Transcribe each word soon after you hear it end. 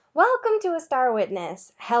to A Star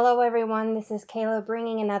Witness. Hello everyone, this is Kayla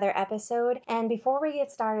bringing another episode, and before we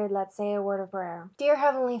get started, let's say a word of prayer. Dear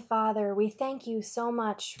Heavenly Father, we thank you so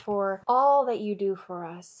much for all that you do for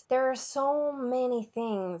us. There are so many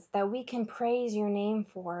things that we can praise your name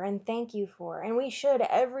for and thank you for, and we should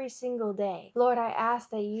every single day. Lord, I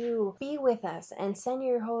ask that you be with us and send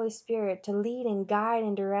your Holy Spirit to lead and guide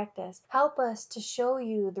and direct us. Help us to show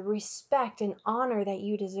you the respect and honor that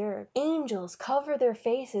you deserve. Angels cover their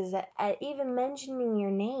faces at even mentioning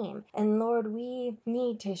your name. And Lord, we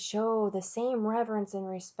need to show the same reverence and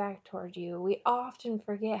respect toward you. We often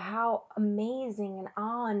forget how amazing and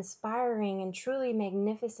awe-inspiring and truly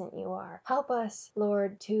magnificent you are. Help us,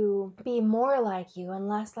 Lord, to be more like you and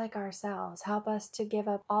less like ourselves. Help us to give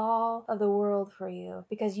up all of the world for you,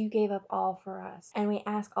 because you gave up all for us. And we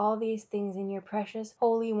ask all these things in your precious,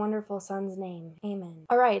 holy, wonderful Son's name. Amen.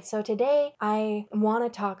 All right, so today I want to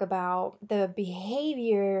talk about the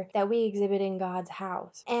behavior that we exhibit in God's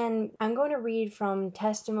house. And I'm going to read from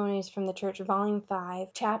Testimonies from the Church, Volume 5,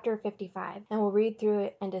 Chapter 55, and we'll read through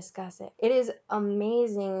it and discuss it. It is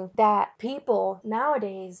amazing that people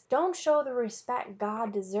nowadays don't show the respect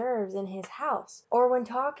God deserves in his house or when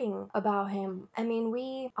talking about him. I mean,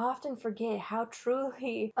 we often forget how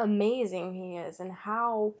truly amazing he is and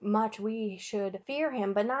how much we should fear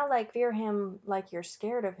him, but not like fear him like you're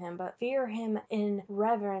scared of him, but fear him in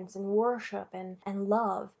reverence and worship and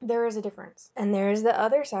love. There is a difference. And there is the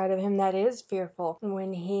other side of him that is fearful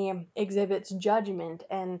when he exhibits judgment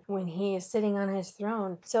and when he is sitting on his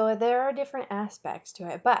throne. So there are different aspects to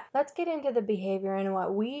it. But let's get into the behavior and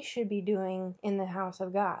what we should be doing in the house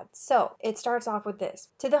of God. So it starts off with this.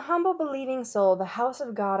 To the humble believing soul, the house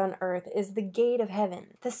of God on earth is the gate of heaven.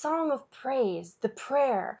 The song of praise, the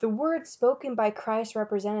prayer, the words spoken by Christ's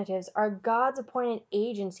representatives are God's appointed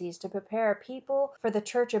agencies to prepare people for the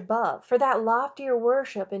church above, for that loftier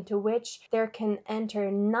worship into which there can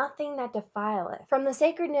enter nothing that defileth. From the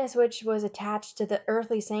sacredness which was attached to the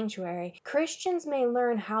earthly sanctuary, Christians may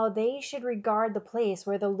learn how they should regard the place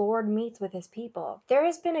where the Lord meets with his people. There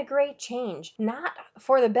has been a great change, not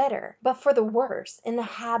for the better, but for the worse, in the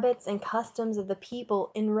habits and customs of the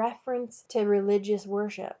people in reference to religious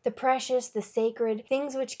worship. The precious, the sacred,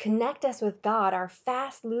 things which connect us with God are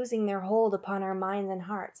fast losing their hold upon our minds and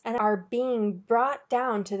hearts, and are being brought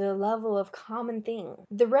down to the level of common things.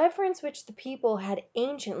 The reverence which the people had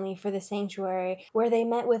anciently for the sanctuary, where they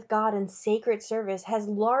met with God in sacred service, has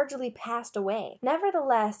largely passed away.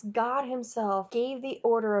 Nevertheless, God himself gave the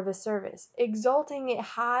order of a service, exalting it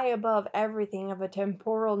high above everything of a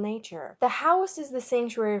temporal nature. The house is the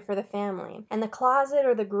sanctuary for the family, and the closet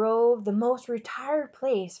or the grove the most retired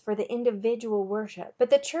place for the individual worship. But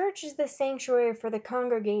the church is the sanctuary for the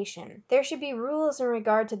congregation. There should be rules in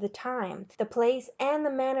regard to the time, the place, and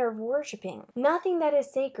the manner of worshiping. Nothing that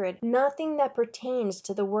is sacred, nothing that pertains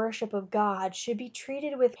to the worship of God should be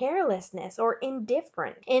treated with carelessness or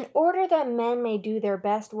indifference. In order that men may do their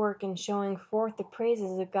best work in showing forth the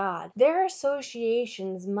praises of God, their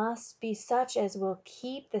associations must be such as will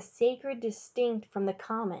keep the sacred distinct from the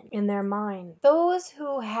common in their mind. Those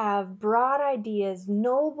who have broad ideas,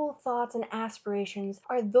 noble thoughts, and aspirations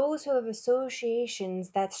are those who have associations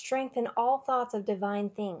that strengthen all thoughts of divine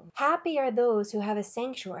things. Happy are those who have a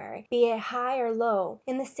sanctuary, be it high or low,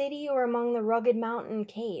 in the city or among the rugged mountain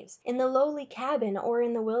caves, in the lowly cabin or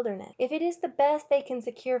in the wilderness. If it is the best they can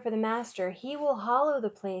secure for the Master, he will hallow the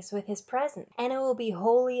place with his presence, and it will be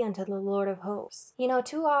holy unto the Lord of hosts. You know,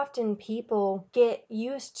 too often people get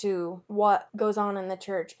used to what goes on in the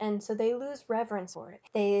church, and so they lose reverence for it.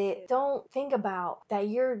 They don't think about that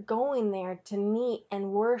you're going there to meet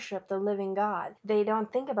and worship the living God. They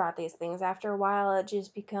don't think about these things. After a while, it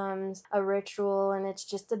just becomes a ritual, and it's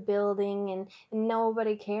just a building, and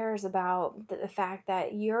nobody cares about the fact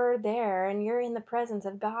that you're there and you're in the presence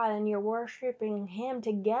of God and you're worshiping him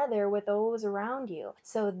together with those around you.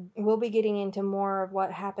 So we'll be getting into more of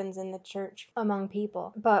what happens in the church among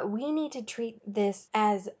people. But we need to treat this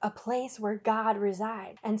as a place where God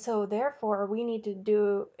resides. And so therefore we need to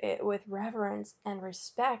do it with reverence and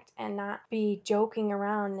respect and not be joking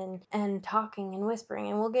around and talking and whispering.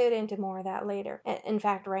 And we'll get into more of that later. In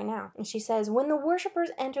fact, right now. And she says, when the worshipers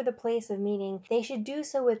enter the place of meeting, they should do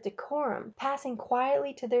so with decorum, passing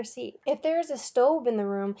quietly to their seat. If there is a stove in the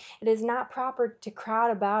room, it is not proper to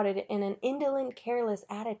crowd about it in an indolent, careless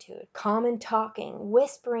attitude. Common talking,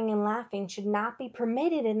 whispering, and laughing should not be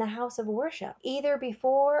permitted in the house of worship, either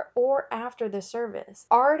before or after the service.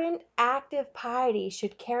 Ardent, active piety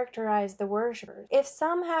should characterize the worshipers. If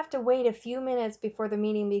some have to wait a few minutes before the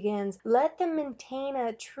meeting begins, let them maintain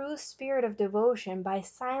a true spirit of devotion by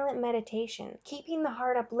silent meditation, keeping the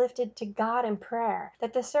heart uplifted to God in prayer, prayer,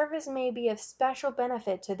 that the service may be of special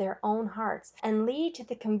benefit to their own hearts and lead to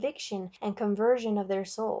the conviction and conversion of their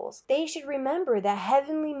souls. They should remember that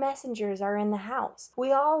heavenly messengers are in the house.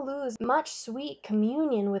 We all lose much sweet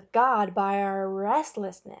communion with God by our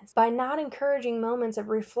restlessness, by not encouraging moments of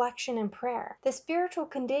reflection and prayer. The spiritual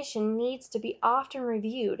condition needs to be often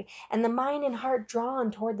reviewed and the mind and heart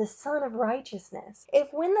drawn toward the Sun of Righteousness. If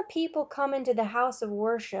when the people come into the house of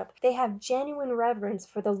worship, they have genuine reverence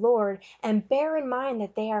for the Lord and bear in mind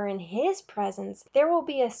that they are in His presence, there will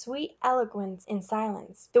be a sweet eloquence in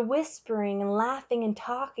silence. The whispering and laughing and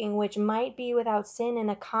talking which might be without sin in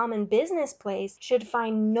a common business place should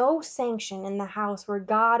find no sanction in the house where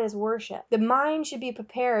God is worshipped. The mind should be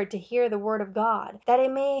prepared to hear the word of God, that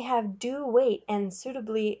it may have due weight and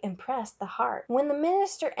suitably impress the heart. When the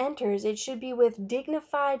minister enters, it should be with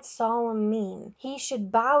dignified, solemn mien. He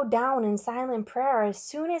should bow down in silent prayer as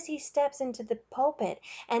soon as he steps into the pulpit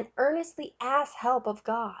and earnestly ask help of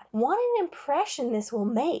God. What an impression this will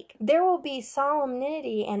make! There will be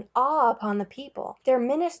solemnity and awe upon the people. Their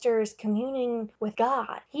minister is communing with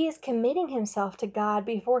God. He is committing himself to God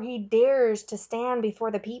before he dares to stand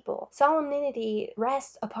before the people. Solemnity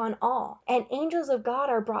rests upon all, and angels of God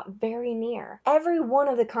are brought very near. Every one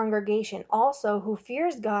of the congregation also who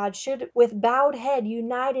fears God should with bowed head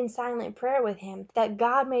unite in silent prayer with him, that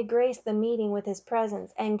God may grace the meeting with his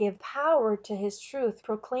presence and give power to his truth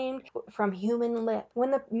proclaimed from human lip.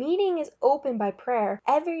 When the meeting is opened by prayer,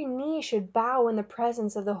 every knee should bow in the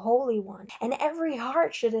presence of the Holy One, and every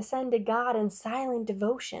heart should ascend to God in silent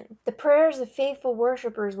devotion. The prayers of faithful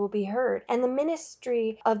worshippers will be heard, and the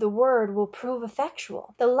ministry of the word will prove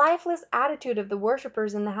effectual. The lifeless attitude of the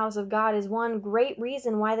worshippers in the house of God is one great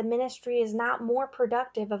reason why the ministry is not more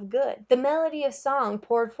productive of good. The melody of song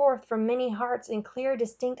poured forth from many hearts in clear,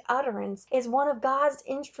 distinct utterance is one of God's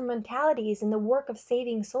instrumentalities in the work of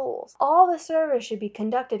saving souls. All the service should be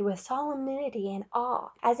conducted with solemnity and awe,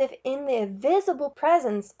 as if in the visible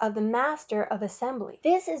presence of the Master of Assembly.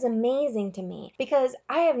 This is amazing to me because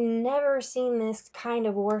I have never seen this kind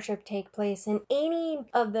of worship take place in any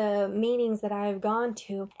of the meetings that I have gone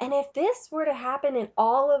to. And if this were to happen in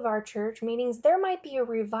all of our church meetings, there might be a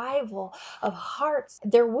revival of hearts.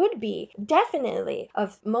 There would be, definitely,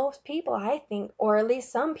 of most people, I think, or at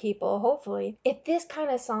least some people, hopefully, if this kind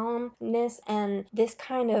of solemnness and this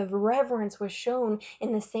kind of reverence was shown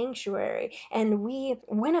in the sanctuary, and we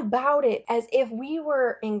went about it as if we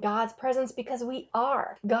were in God's presence, because we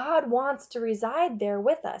are. God wants to reside there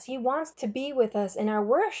with us. He wants to be with us in our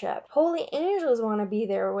worship. Holy angels want to be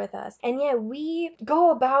there with us. And yet we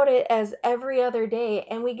go about it as every other day,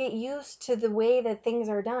 and we get used to the way that things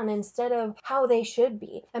are done instead of how they should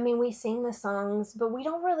be. I mean, we sing the songs, but we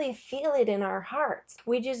don't really feel it in our hearts.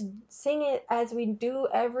 We just sing it as we do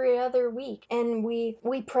every other week, and we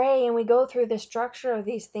pray and we go through the structure of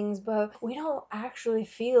these things, but we don't actually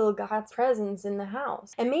feel God's presence in the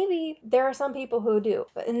house. And maybe there are some people who do,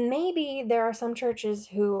 and maybe there are some churches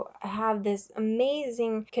who have this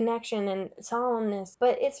amazing connection and solemnness,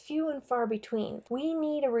 but it's few and far between. We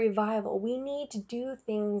need a revival. We need to do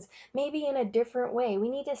things maybe in a different way. We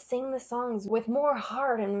need to sing the songs with more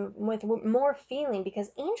heart and with more feeling, because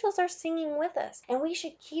angels are singing with us, and we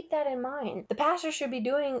should keep that in mind. The pastor should be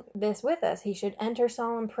doing this with us. He should enter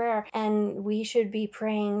solemn prayer, and we should be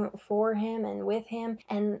praying for him and with him,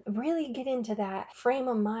 and really get into that frame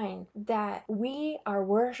of mind that we are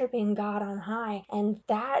worshiping God on high, and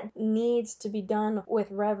that needs to be done with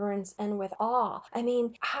reverence and with awe. I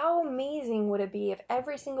mean, how amazing would it be if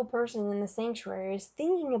every single person in the sanctuary is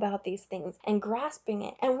thinking about these things and grasping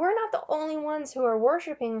it? And we're not the only ones who are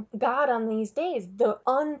worshiping God on these days. The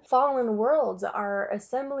unfallen worlds are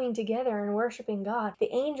assembling together and worshiping God.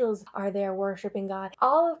 The angels are there worshiping God.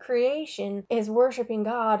 All of creation is worshiping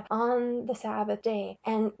God on the Sabbath day.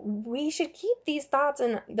 And we should keep these thoughts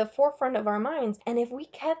in the forefront of our minds. And if we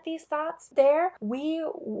kept these thoughts there, we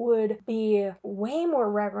would be way more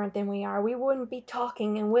reverent than we are. We wouldn't be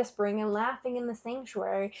talking and whispering and laughing in the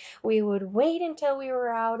sanctuary. We would wait until we were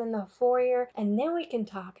out in the foyer, and then we can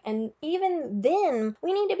talk. And even then,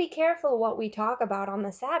 we need to be careful what we talk about on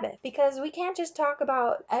the Sabbath, because we can't just talk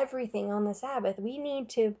about everything on the Sabbath. We need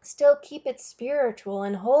to still keep it spiritual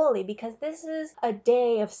and holy, because this is a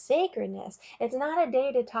day of sacredness. It's not a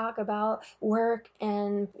day to talk about work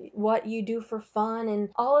and what you do for fun and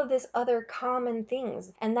all of this other common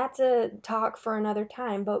things. And that's a talk for another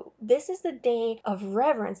time. But this is the day of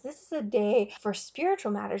reverence. This is a day for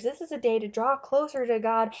spiritual matters. This is a day to draw closer to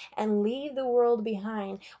God and leave the world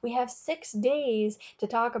behind. We have 6 days to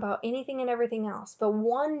talk about anything and everything else, but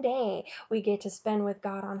one day we get to spend with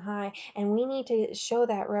God on high, and we need to show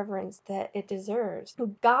that reverence that it deserves.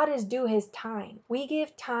 God is doing to his time. We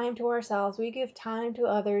give time to ourselves, we give time to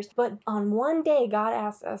others, but on one day God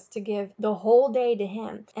asks us to give the whole day to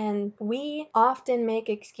him. And we often make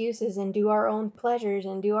excuses and do our own pleasures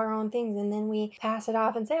and do our own things, and then we pass it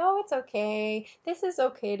off and say, oh, it's okay, this is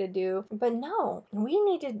okay to do. But no, we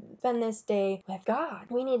need to spend this day with God.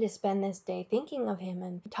 We need to spend this day thinking of him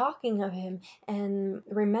and talking of him and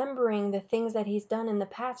remembering the things that he's done in the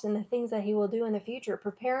past and the things that he will do in the future,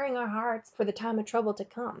 preparing our hearts for the time of trouble to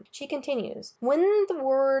come. She continues, when the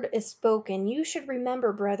word is spoken, you should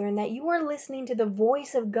remember, brethren, that you are listening to the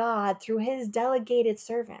voice of God through his delegated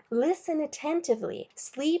servant. Listen attentively.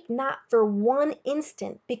 Sleep not for one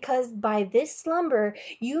instant, because by this slumber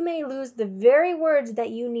you may lose the very words that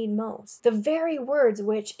you need most. The very words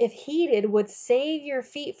which, if heeded, would save your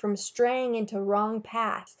feet from straying into wrong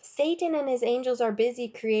paths. Satan and his angels are busy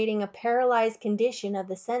creating a paralyzed condition of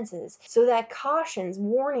the senses, so that cautions,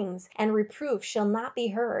 warnings, and reproofs shall not be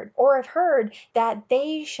heard, or if heard, that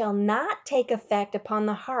they shall not take effect upon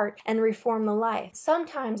the heart and reform the life.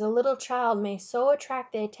 Sometimes a little child may so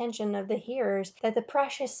attract the attention of the hearers that the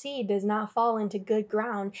precious seed does not fall into good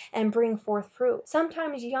ground and bring forth fruit.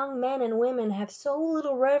 Sometimes young men and women have so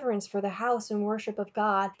little reverence for the house and worship of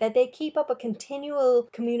God that they keep up a continual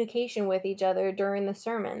communication with each other during the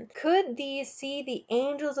sermon. Could these see the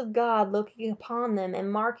angels of God looking upon them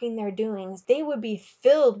and marking their doings, they would be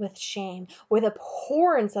filled with shame, with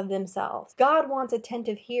abhorrence of themselves. God wants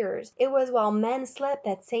attentive hearers. It was while men slept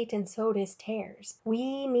that Satan sowed his tares.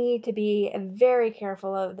 We need to be very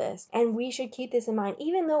careful of this, and we should keep this in mind.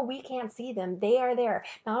 Even though we can't see them, they are there.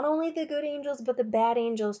 Not only the good angels, but the bad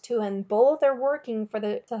angels too, and both are working for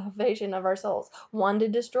the salvation of our souls. One to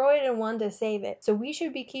destroy it and one to save it. So we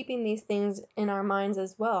should be keeping these things in our minds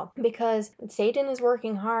as well, because Satan is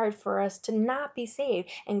working hard for us to not be saved,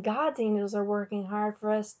 and God's angels are working hard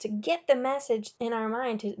for us to get the message in our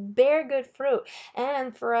mind, to bear good fruit,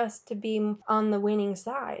 and for us to be on the winning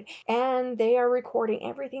side. And they are recording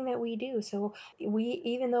everything that we do. So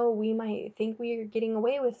even though we might think we are getting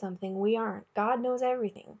away with something, we aren't. God knows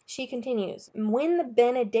everything. She continues, when the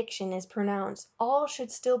benediction is pronounced, all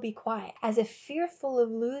should still be quiet, as if fearful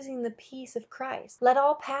of losing the peace of Christ. Let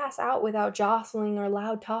all pass out without jostling or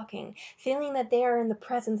loud talking, feeling that they are in the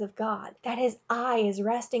presence of God, that his eye is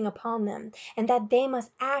resting upon them, and that they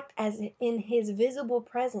must act as in his visible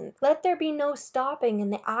presence. Let there be no stopping in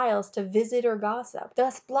the aisles to visit or gossip,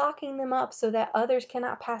 thus blocking them up so that others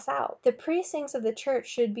cannot pass out. The precincts of the church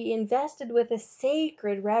should be invested with a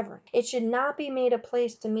sacred reverence. It should not be made a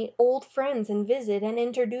place to meet old friends and visit and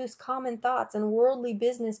introduce common thoughts and worldly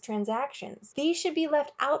business transactions. These should be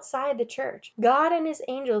left outside the church. God and his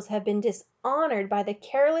angels have been dishonored by the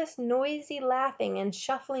careless, noisy laughing and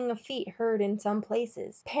shuffling of feet heard in some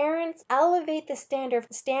places. Parents, elevate the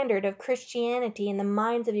standard of Christianity in the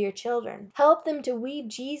minds of your children. Help them to weave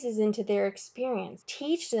Jesus into their experience.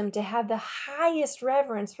 Teach them to have the highest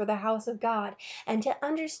reverence for the house of God, and to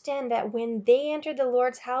understand that when they enter the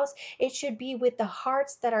Lord's house, it should be with the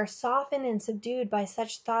hearts that are softened and subdued by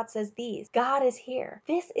such thoughts as these. God is here.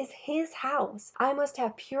 This is his house. I must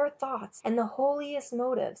have pure thoughts and the holiest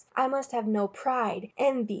motives. I must have no pride,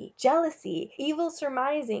 envy, jealousy, evil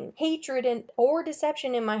surmising, hatred, or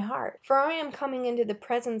deception in my heart. For I am coming into the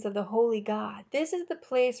presence of the holy God. This is the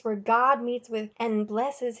place where God meets with and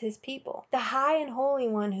blesses his people. The high and holy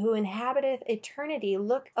one who inhabiteth eternity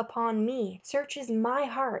look upon me, searches my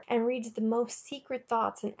heart, and reads the most secret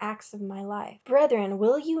thoughts and acts of my life. Brethren,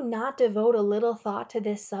 will you not devote a little thought to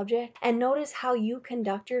this subject, and notice how you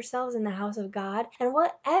conduct yourselves in the house of God, and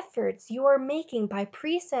what efforts you are making by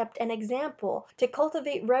precept and example to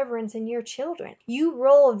cultivate reverence in your children? You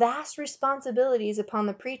roll vast responsibilities upon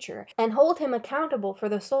the preacher, and hold him accountable for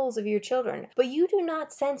the souls of your children, but you do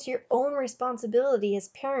not sense your own responsibility as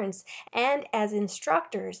parents and as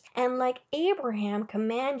instructors, and like Abraham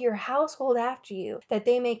command your household after you, that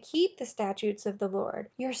they may keep the statutes of the Lord.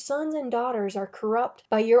 Your sons and daughters are corrupt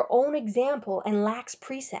by your own example and lacks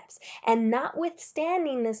precepts, and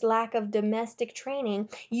notwithstanding this lack of domestic training,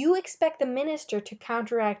 you expect the minister to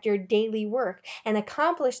counteract your daily work and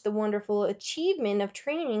accomplish the wonderful achievement of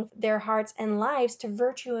training their hearts and lives to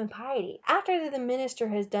virtue and piety. After the minister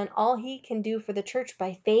has done all he can do for the church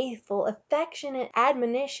by faithful, affectionate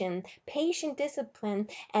admonition, patient discipline,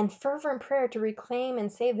 and fervent prayer to reclaim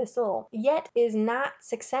and save the soul, yet is not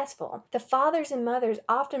successful, the fathers and mothers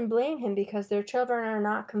often blame him because their children are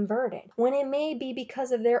not converted, when it may be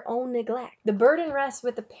because of their own neglect. The burden rests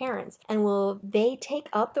with the parents, and will they take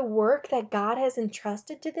up the work that God has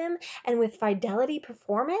entrusted to them and with fidelity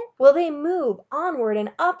perform it? Will they move onward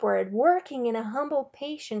and upward, working in a humble,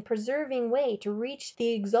 patient, persevering way to reach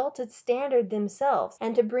the exalted standard themselves themselves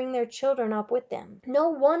and to bring their children up with them. No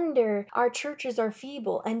wonder our churches are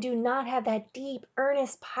feeble and do not have that deep,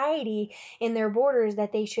 earnest piety in their borders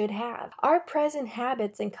that they should have. Our present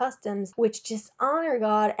habits and customs, which dishonor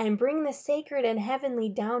God and bring the sacred and heavenly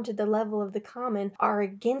down to the level of the common, are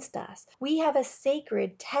against us. We have a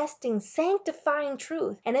sacred, testing, sanctifying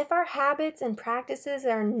truth, and if our habits and practices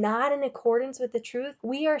are not in accordance with the truth,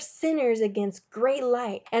 we are sinners against great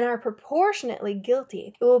light and are proportionately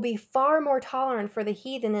guilty. It will be far more tolerant for the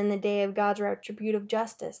heathen in the day of God's retributive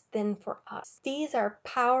justice than for us. These are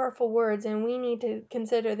powerful words, and we need to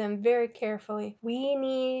consider them very carefully. We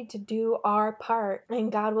need to do our part,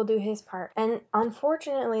 and God will do his part. And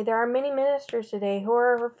unfortunately, there are many ministers today who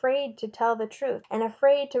are afraid to tell the truth and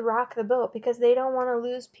afraid to rock the boat because they don't want to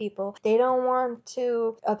lose people. They don't want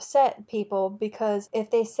to upset people because if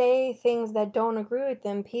they say things that don't agree with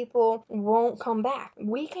them, people won't come back.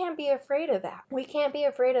 We can't be afraid of that. We can't be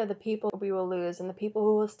afraid of the people we will lose and the people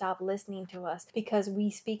who will stop listening to us because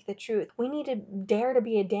we speak the truth. We need to dare to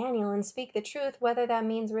be a Daniel and speak the truth, whether that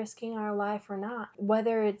means risking our life or not.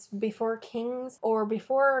 Whether it's before kings or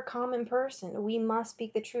before a common person, we must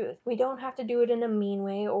speak the truth. We don't have to do it in a mean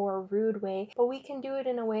way or a rude way, but we can do it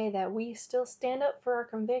in a way that we still stand up for our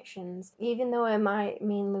convictions, even though it might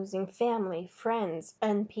mean losing family, friends,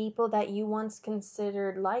 and people that you once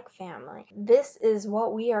considered like family. This is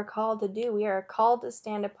what we are called to do. We are called to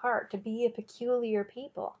stand apart, to be a peculiar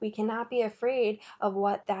people. We cannot be afraid of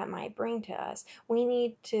what that might bring to us. We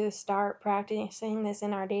need to start practicing this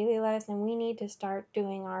in our daily lives, and we need to start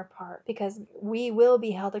doing our part because we will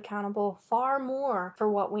be held accountable far more for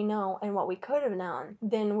what we know and what we could have known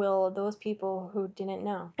than will those people who didn't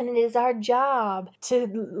know. And it is our job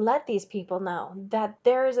to let these people know that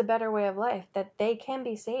there is a better way of life, that they can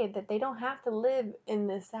be saved, that they don't have to live in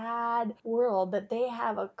this sad world, that they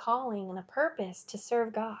have a calling and a purpose to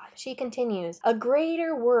serve God. She continues, a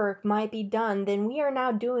greater work might be done than we are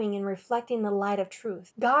now doing in reflecting the light of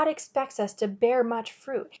truth. God expects us to bear much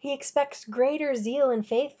fruit. He expects greater zeal and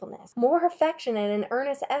faithfulness, more affectionate and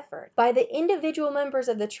earnest effort by the individual members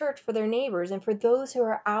of the church for their neighbors and for those who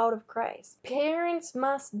are out of Christ. Parents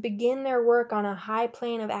must begin their work on a high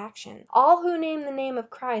plane of action. All who name the name of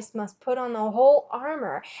Christ must put on the whole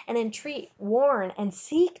armor and entreat, warn, and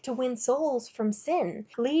seek to win souls from sin.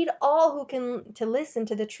 Lead all who can to listen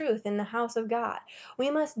to the truth in the house of God. We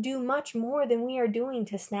must do much more than we are doing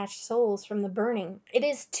to snatch souls from the burning. It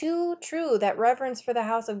is too true that reverence for the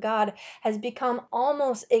house of God has become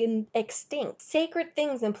almost extinct. Sacred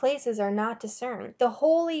things and places are not discerned. The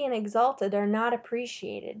holy and exalted are not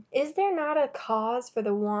appreciated. Is there not a cause for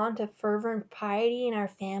the want of fervent piety in our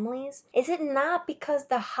families? Is it not because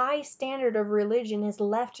the high standard of religion is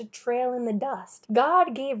left to trail in the dust?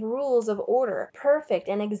 God gave rules of order, perfect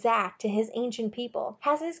and exact, to his ancient people.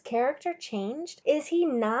 Has his character changed? Is he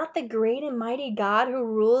not the great and mighty God who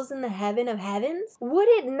rules in the heaven of heavens? Would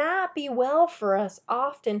it not be well for us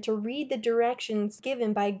often to read the directions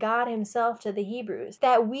given by God himself to the Hebrews,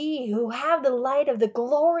 that we who have the light of the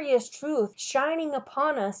glorious truth shining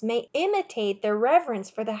upon us may imitate their reverence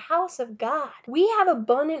for the house of God? We have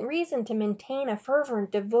abundant reason to maintain a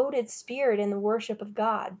fervent, devoted spirit in the worship of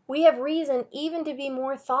God. We have reason even to be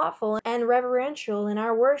more thoughtful and reverential in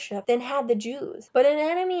our worship than had the Jews. But an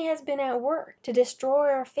enemy has been at work to destroy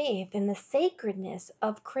our faith in the sacredness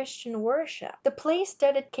of Christian worship. The place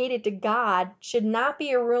dedicated to God should not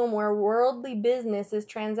be a room where worldly business is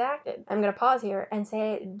transacted. I'm going to pause here and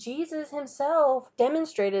say Jesus himself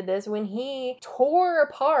demonstrated this when he tore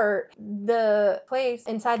apart the place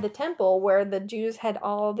inside the temple where the Jews had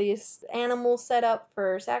all these animals set up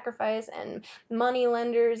for sacrifice and money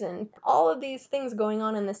lenders and all of these things going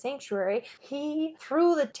on in the sanctuary. He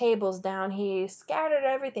threw the tables down. He scattered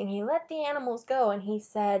everything. He let the animals go, and he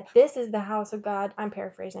said, this is the house of God. I'm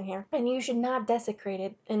paraphrasing here. And you should not desecrate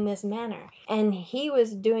it in this manner. And he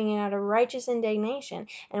was doing it out of righteous indignation.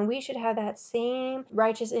 And we should have that same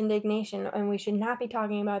righteous indignation, and we should not be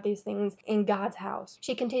talking about these things in God's house.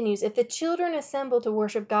 She continues, if the children assemble to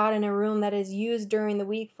worship God in a room that is used during the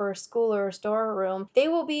week for a school or a storeroom, they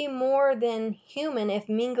will be more than human if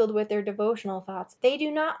mingled with their devotional thoughts. They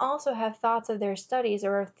do not also have thoughts of their studies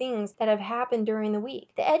or of things that have happened during the week.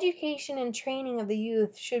 The education and training of the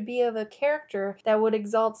youth should be of a character that would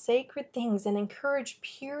exalt sacred things and encourage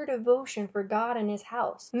pure devotion for God and his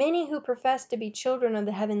house. Many who profess to be children of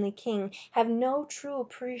the heavenly King have no true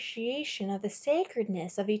appreciation of the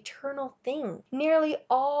sacredness of eternal things. Nearly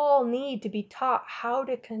all need to be taught how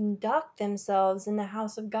to conduct themselves in the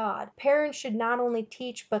house of God. Parents should not only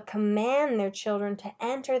teach but command their children to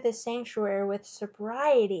enter the sanctuary with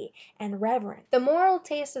sobriety and reverence. The moral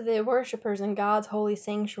taste of the worshipers in God's holy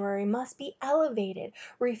sanctuary sanctuary must be elevated,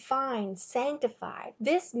 refined, sanctified.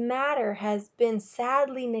 This matter has been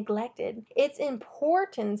sadly neglected. Its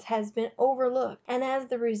importance has been overlooked, and as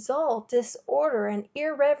the result, disorder and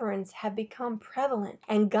irreverence have become prevalent,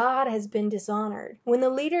 and God has been dishonored. When the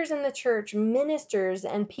leaders in the church, ministers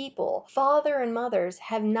and people, father and mothers,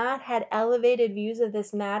 have not had elevated views of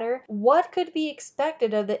this matter, what could be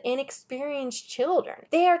expected of the inexperienced children?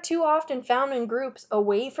 They are too often found in groups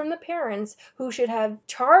away from the parents who should have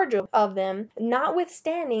charge of them,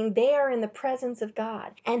 notwithstanding they are in the presence of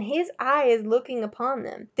God, and His eye is looking upon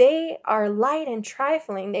them. They are light and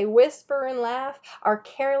trifling, they whisper and laugh, are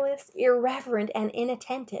careless, irreverent, and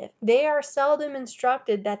inattentive. They are seldom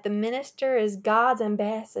instructed that the minister is God's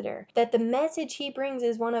ambassador, that the message he brings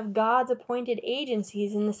is one of God's appointed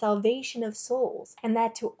agencies in the salvation of souls, and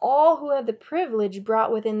that to all who have the privilege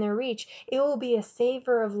brought within their reach, it will be a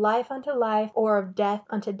savor of life unto life or of death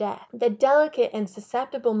unto death. The delicate and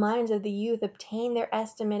susceptible minds of the youth obtain their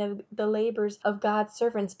estimate of the labors of God's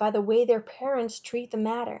servants by the way their parents treat the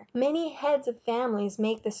matter. Many heads of families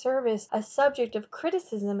make the service a subject of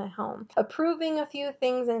criticism at home, approving a few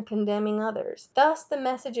things and condemning others. Thus the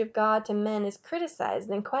message of God to men is criticized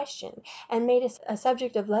and questioned, and made a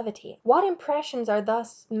subject of levity. What impressions are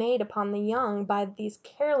thus made upon the young by these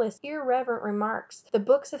careless, irreverent remarks, the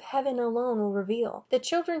books of heaven alone will reveal. The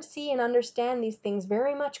children see and understand these things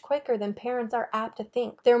very much quicker than parents are apt to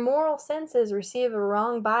think. Their moral senses receive a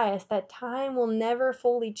wrong bias that time will never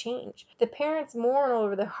fully change. The parents mourn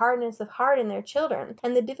over the hardness of heart in their children,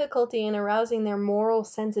 and the difficulty in arousing their moral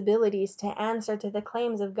sensibilities to answer to the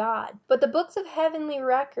claims of God. But the books of heavenly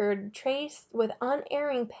record trace with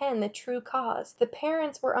unerring pen the true cause. The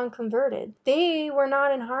parents were unconverted. They were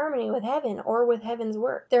not in harmony with heaven or with heaven's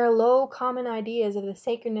work. Their low common ideas of the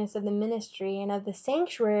sacredness of the ministry and of the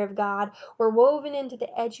sanctuary of God were woven into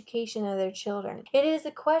the education of their children. It is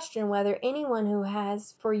a question whether anyone who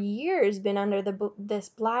has for years been under this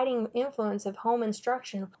blighting influence of home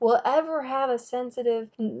instruction will ever have a sensitive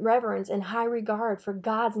reverence and high regard for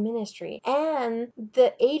God's ministry and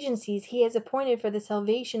the agencies He has appointed for the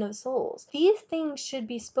salvation of souls. These things should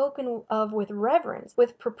be spoken of with reverence,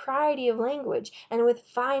 with propriety of language, and with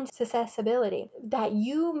fine susceptibility, that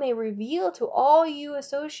you may reveal to all you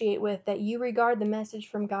associate with that you regard the message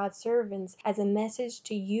from God's servants as a message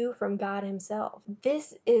to you from God Himself.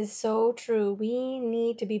 This is so true. We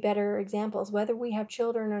need to be better examples, whether we have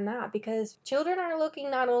children or not, because children are looking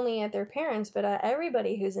not only at their parents, but at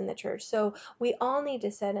everybody who's in the church. So we all need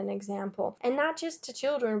to set an example, and not just to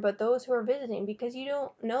children, but those who are visiting, because you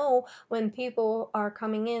don't know when people are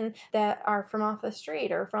coming in that are from off the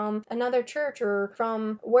street or from another church or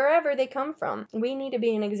from wherever they come from. We need to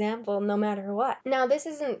be an example no matter what. Now, this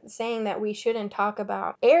isn't saying that we shouldn't talk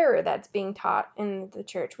about error that's being taught in the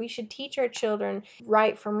church. We should teach our children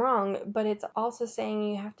right from wrong, but it's also saying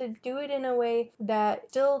you have to do it in a way that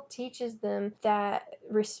still teaches them that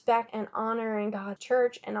respect and honor in God's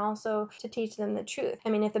church, and also to teach them the truth. I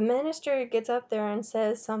mean, if the minister gets up there and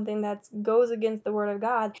says something that goes against the word of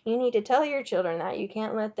God, you need to tell your children that. You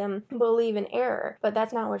can't let them believe in error, but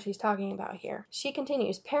that's not what she's talking about here. She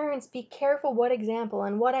continues, parents, be careful what example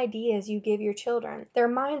and what ideas you give your children. Their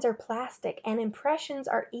minds are plastic and impressions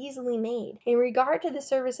are easily made. In regard to the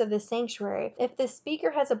service of the sanctuary, if the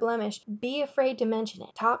speaker has a blemish, be afraid to mention it.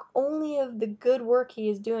 Talk only of the good work he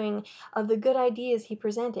is doing, of the good ideas he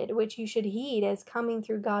presented, which you should heed as coming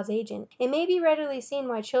through God's agent. It may be readily seen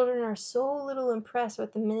why children are so little impressed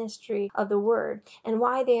with the ministry of the word, and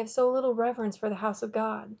why they have so little reverence for the house of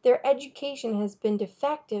God. Their education has been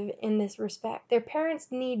defective in this respect. Their parents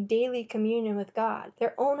need daily communion with God.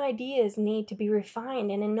 Their own ideas need to be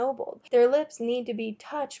refined and ennobled. Their lips need to be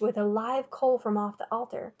touched with a live coal from off the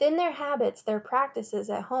altar. Then their habits, their practices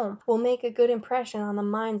at home will make a good impression on the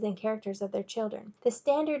minds and characters of their children. The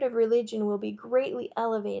standard of religion will be greatly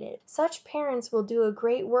elevated. Such parents will do a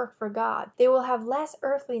great work for God. They will have less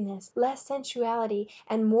earthliness, less sensuality,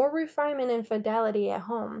 and more refinement and fidelity at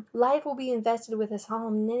home. Life will be invested with a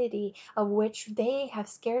solemnity of which they have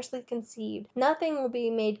scarcely conceived. Nothing will be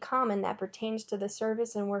made common that pertains to the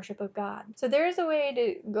service and worship of God. So there's a way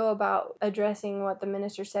to go about addressing what the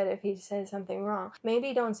minister said if he says something wrong.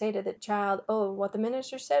 Maybe don't say to the child, oh, what the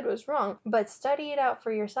minister said was wrong, but study it out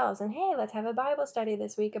for yourselves. And hey, let's have a Bible study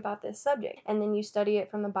this week about this subject. And then you study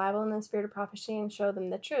it from the Bible and the spirit of prophecy and show them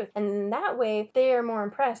the truth. And in that way, they are more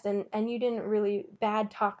impressed. And you didn't really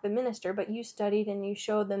bad talk the minister, but you studied and you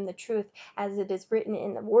showed them the truth as it is written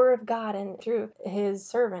in the Word of God and through his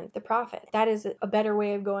servant, the prophet. That is a better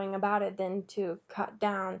way of going about it than to cut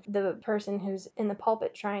down the person who's in the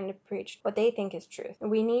pulpit trying to preach what they think is truth.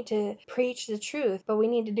 We need to preach the truth, but we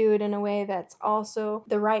need to do it in a way that's also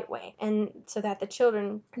the right way, and so that the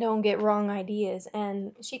children don't get wrong ideas.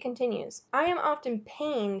 And she continues, I am often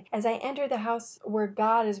pained as I enter the house where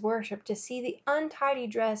God is worshipped to see the untidy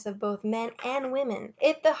dress of both men and women.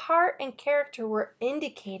 If the heart and character were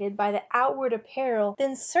indicated by the outward apparel,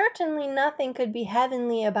 then certainly nothing could be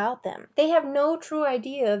heavenly about them. They have no true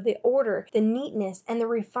idea of the order, the neatness, and the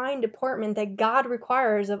refined deportment that God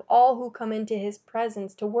requires of all who come into his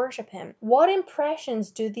presence to worship him. What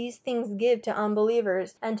impressions do these things give to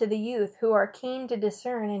unbelievers and to the youth who are keen to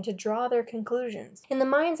discern and to draw their conclusions? In the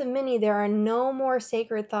minds of many there are no more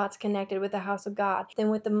sacred thoughts connected with the house of God than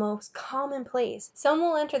with the most commonplace. Some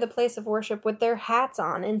will enter the place of worship with their hats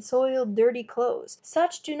on and soiled, dirty clothes.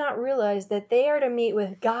 Such do not realize that they are to meet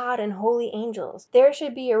with God and holy angels. There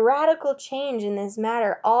should be a radical change in this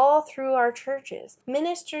matter all through our churches.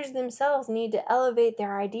 Ministers themselves need to elevate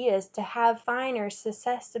their ideas to have finer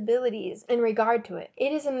susceptibilities in regard to it.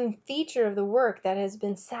 It is a feature of the work that has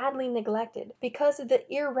been sadly neglected because of the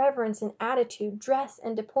irreverence in attitude, dress,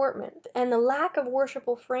 and deportment, and the lack of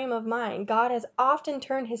worshipful frame of mind. God has often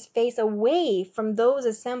turned his face away from those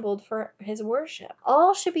assembled for his worship.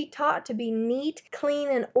 All should be taught to be neat, clean,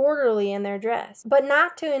 and orderly in their dress, but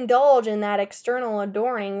not to indulge in that external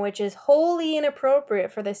adorning which is wholly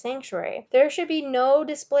inappropriate for the sanctuary. There should be no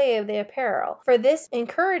display of the apparel, for this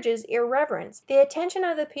encourages irreverence. The attention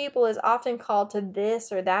of the people is often called to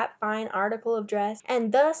this or that fine article of dress,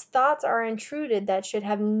 and thus thoughts are intruded that should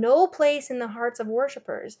have no place in the hearts of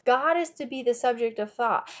worshippers. God is to be the subject of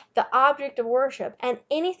thought, the object of worship, and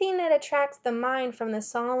anything that attracts the mind from the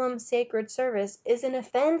solemn, sacred service is an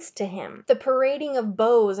offense to him. The parading of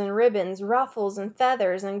bows and ribbons, ruffles and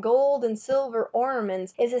feathers, and gold and silver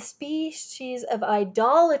ornaments is a species of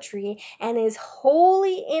idolatry and is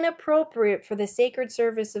wholly inappropriate for the sacred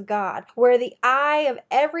service of God, where the eye of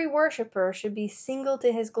every worshipper should be single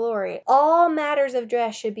to his glory. All matters of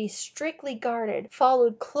dress should be strictly guarded,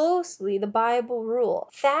 followed closely the Bible rule.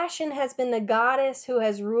 Fashion has been the goddess who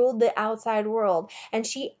has ruled the outside world, and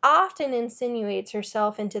she often insinuates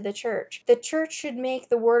herself into the church. The church should make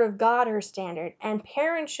the word of God her standard, and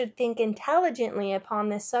parents should think intelligently upon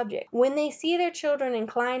this subject. When they see their children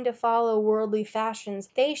inclined to follow worldly fashions,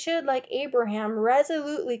 they should, like Abraham,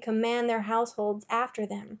 resolutely command their households after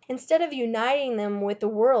them. Instead of uniting them with the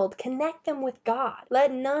world, connect them with God.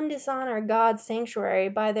 Let none dishonor God's sanctuary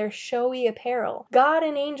by their showy apparel. God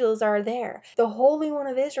and angels are there. The Holy One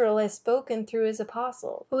of Israel has spoken through his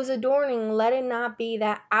apostle, whose adorning let it not be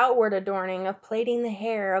that outward adorning of plaiting the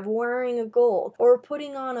hair, of wearing of gold, or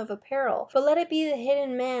putting on of apparel, but let it be the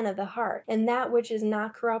hidden man of the heart, and that which is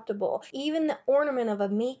not corruptible, even the ornament of a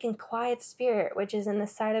meek and quiet spirit, which is in the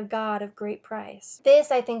sight of God of great price.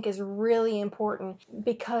 This, I think, is really important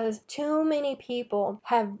because too many people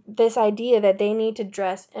have this idea that they need to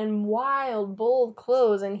dress in wild, bold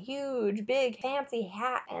clothes and huge, big, fancy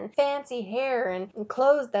hat and fancy hair and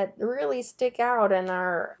clothes that really stick out and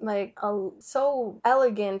are like so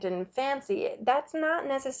elegant and fancy. That's not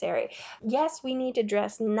necessary. Yes, we need to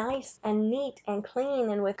dress nice and neat and clean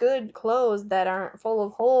and with good clothes that aren't full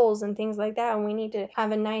of holes and things like that, and we need to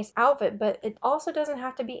have a nice outfit, but it also doesn't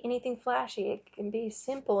have to be anything flashy. It can be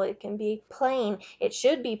simple, it can be plain. It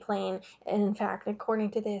should be plain, in fact,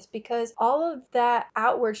 according to this, because all of that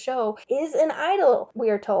outward show is an idol, we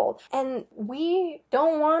are told, and we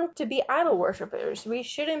don't want to be idol worshipers. We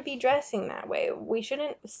shouldn't be dressing that way. We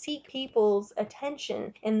shouldn't seek people's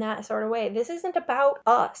attention in that sort of way. This isn't about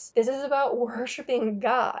us. This is about worshiping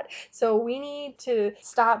God. So we need to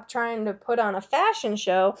stop trying to put on a fashion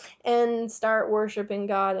show and start worshiping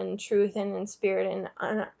God in truth and in spirit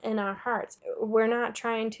and in our hearts. We're not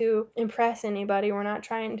trying to impress anybody. We're not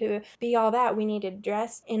trying to be all that. We need to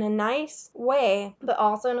dress in a nice way, but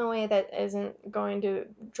also in a way that isn't going to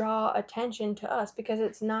draw attention to us, because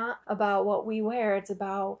it's not about what we wear. It's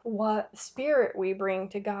about what spirit we bring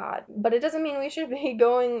to God. But it doesn't mean we should be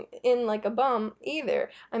going in like a bum either.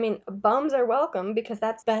 I mean, bums are welcome because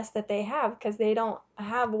that's best that they have, because they don't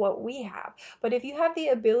have what we have. But if you have the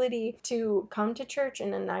ability to come to church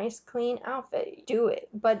in a nice, clean outfit, do it.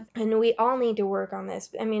 And we all need to work on this.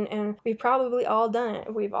 I mean, and we've probably all done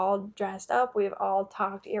it. We've all dressed up. We've all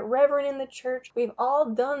talked irreverent in the church. We've all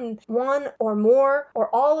done one or more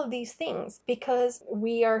or all of these things because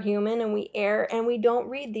we are human and we err and we don't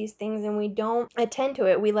read these things and we don't attend to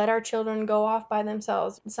it. We let our children go off by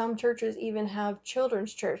themselves. Some churches even have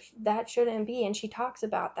children's church. That shouldn't be, and she talks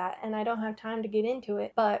about that, and I don't have time to get into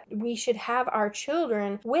it, but we should have our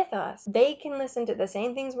children with us. They can listen to the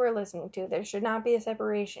same things we're listening to. There should not be a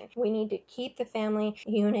separation. We need to keep the family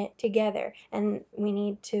unit together, and we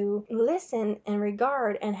need to listen and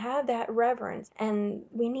regard and have that reverence, and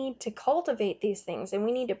we need to cultivate these things, and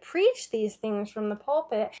we need to preach these things from the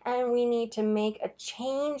pulpit, and we need to make a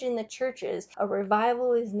change in the churches. A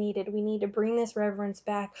revival is needed. We need to bring this reverence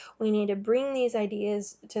back. We need to bring these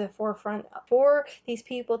ideas to the forefront for these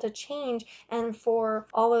people to change and for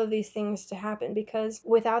all of these things to happen, because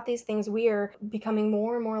without these things we are becoming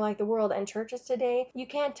more and more like the world. And churches today, you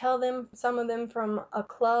can't tell them, some of them, from a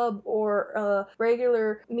club or a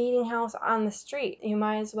regular meeting house on the street. You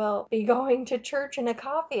might as well be going to church in a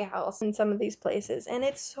coffee house in some of these places, and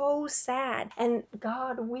it's so sad. And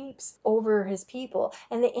God weeps over his people,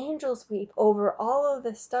 and the angels weep over all of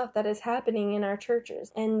the stuff that is happening in our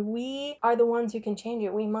churches, and we are the ones who can change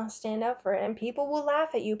it. We must stand up for it, and people will laugh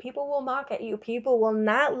at you, people will mock at you, people will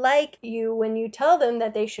not like you when you tell them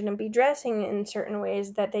that they shouldn't be dressing in certain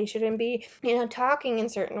ways, that they shouldn't be, talking in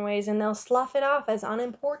certain ways, and they'll slough it off as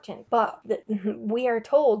unimportant. But we are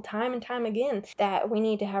told time and time again that we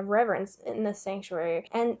need to have reverence in the sanctuary.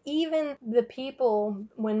 And even the people,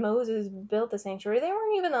 when Moses built the sanctuary, they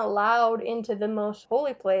weren't even allowed into the most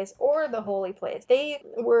holy place or the holy place. They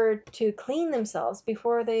were to clean themselves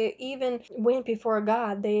before they even went before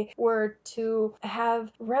God. They were to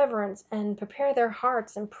have reverence and prepare their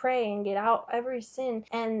hearts and pray and get out every sin.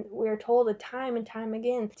 And we're told time and time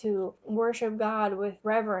again to worship God with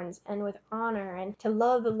reverence and with honor, and to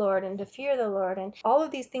love the Lord and to fear the Lord. And all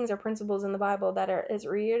of these things are principles in the Bible that is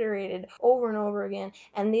reiterated over and over again.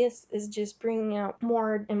 And this is just bringing out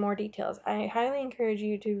more and more details. I highly encourage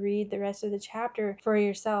you to read the rest of the chapter for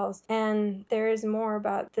yourselves. And there is more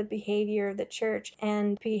about the behavior of the church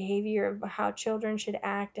and behavior of how children should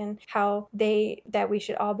act, and how that we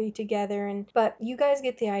should all be together. But you guys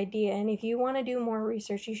get the idea. And if you want to do more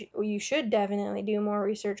research, you should definitely do more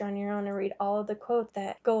research on your own and read all of the quotes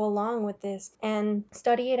that go along with this and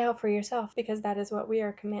study it out for yourself, because that is what we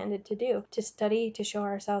are commanded to do, to study to show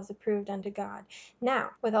ourselves approved unto God.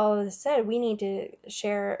 Now, with all of this said, we need to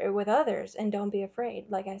share it with others, and don't be afraid.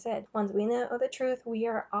 Like I said, once we know the truth, we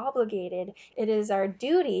are obligated. It is our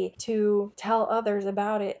duty to tell others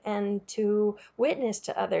about it and to witness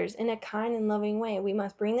to others in a kind and loving way. We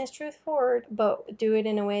must bring this truth forward, but do it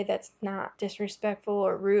in a way that's not disrespectful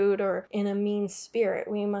or rude or in a mean spirit.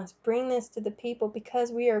 We must bring this to the people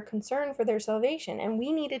because we are concerned for their salvation, and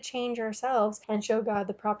we need to change ourselves and show God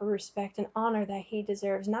the proper respect and honor that he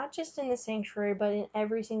deserves, not just in the sanctuary, but in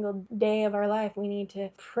every single day of our life. We need to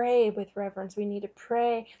pray with reverence. We need to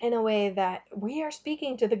pray in a way that we are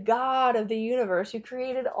speaking to the God of the universe who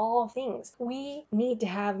created all things. We need to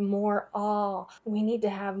have more awe. We need to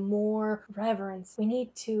have more reverence. We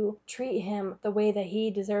need to treat him the way that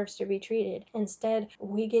he deserves to be treated. Instead,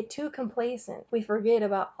 we get too complacent. We forget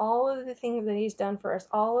about all of the things that he's done for us,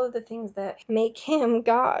 all of the things that make him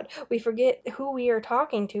God. We forget who we are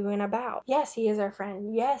talking to and about. Yes, he is our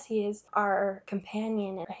friend. Yes, he is our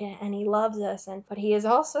companion, and he loves us, but he is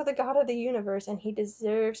also the God of the universe, and he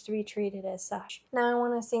deserves to be treated as such. Now I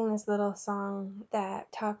want to sing this little song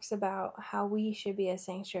that talks about how we should be a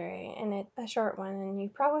sanctuary, and it's a short one, and you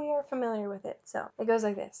probably are familiar with it. So it goes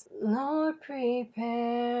like this. Lord,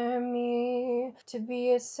 prepare me to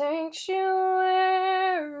be a sanctuary,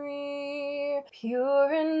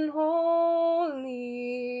 pure and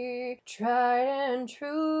holy, tried and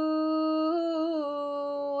true.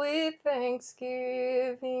 With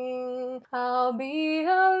thanksgiving, I'll be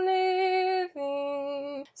a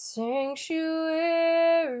living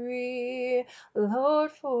sanctuary,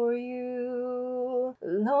 Lord, for you.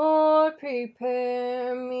 Lord,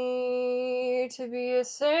 prepare me to be a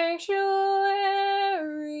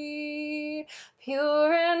sanctuary,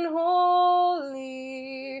 pure and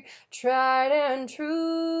holy, tried and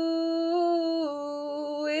true.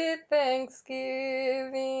 With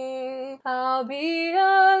thanksgiving, I'll be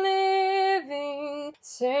a living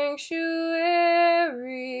sanctuary,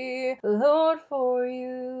 Lord, for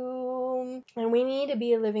you. And we need to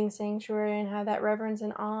be a living sanctuary and have that reverence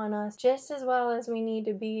and awe in us, just as well as we need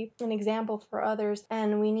to be an example for others,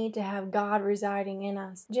 and we need to have God residing in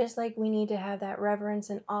us, just like we need to have that reverence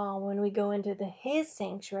and awe when we go into his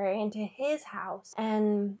sanctuary, into his house.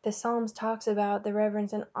 And the song Psalms talks about the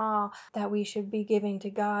reverence and awe that we should be giving to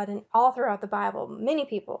God, and all throughout the Bible, many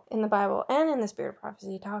people in the Bible and in the Spirit of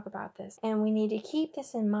Prophecy talk about this. And we need to keep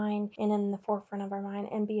this in mind and in the forefront of our mind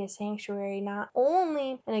and be a sanctuary, not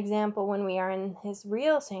only an example when we are in his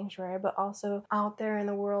real sanctuary, but also out there in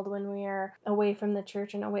the world when we are away from the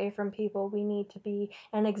church and away from people. We need to be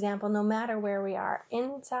an example no matter where we are,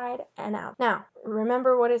 inside and out. Now,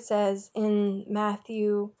 remember what it says in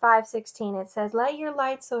Matthew 5:16. It says, "Let your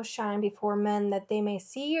light so shine before men that they may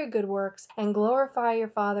see your good works and glorify your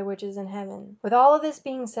Father which is in heaven." With all of this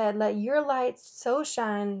being said, let your light so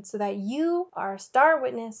shine so that you are a star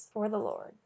witness for the Lord.